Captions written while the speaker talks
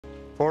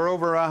For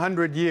over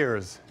 100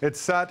 years, it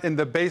sat in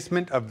the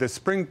basement of the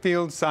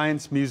Springfield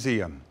Science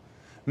Museum,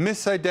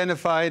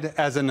 misidentified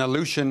as an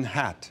Aleutian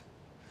hat.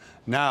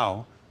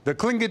 Now, the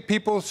Tlingit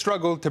people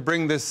struggle to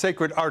bring this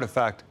sacred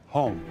artifact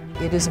home.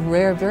 It is a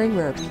rare, very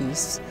rare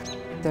piece.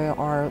 There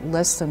are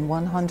less than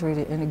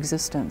 100 in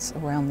existence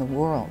around the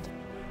world.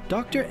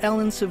 Dr.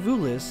 Ellen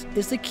Savoulis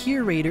is the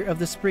curator of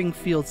the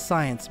Springfield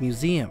Science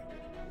Museum.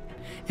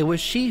 It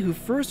was she who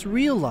first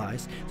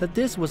realized that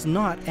this was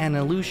not an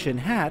Aleutian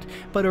hat,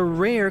 but a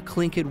rare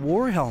Tlingit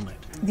war helmet.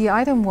 The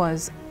item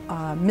was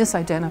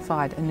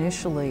misidentified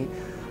initially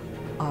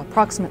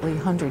approximately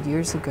 100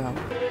 years ago.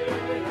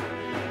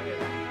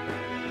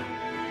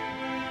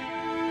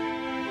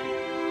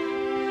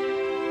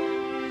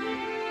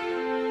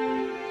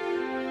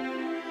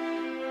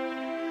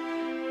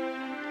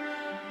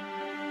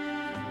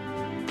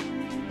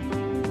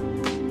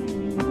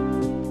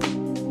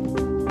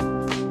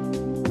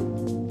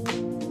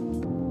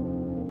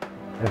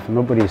 If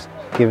nobody's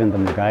giving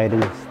them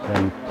guidance,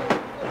 then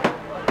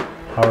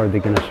how are they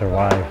going to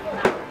survive?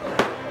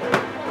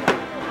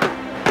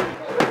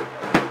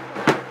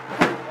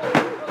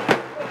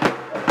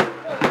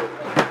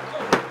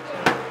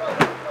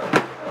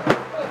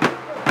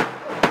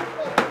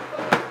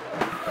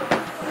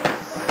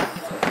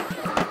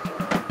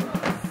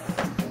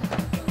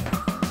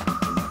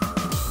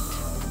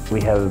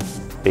 We have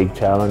a big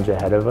challenge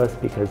ahead of us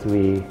because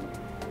we're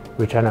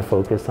trying to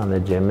focus on the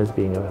gym as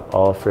being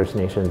all First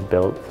Nations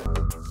built.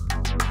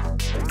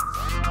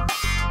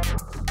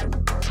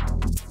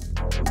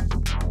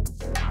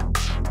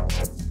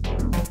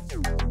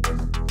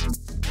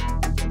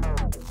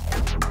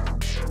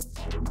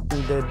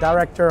 The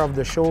director of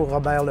the show,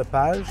 Robert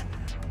Lepage,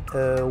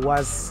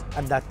 was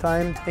at that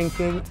time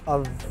thinking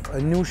of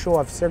a new show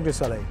of Cirque du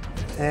Soleil.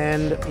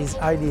 And his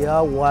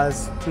idea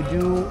was to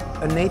do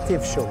a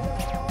native show.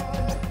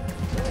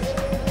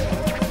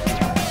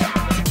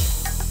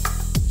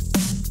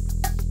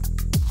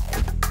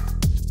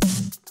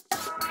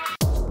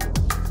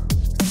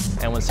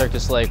 And when Cirque du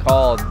Soleil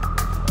called,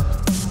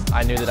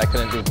 I knew that I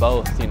couldn't do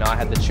both. You know, I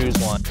had to choose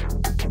one.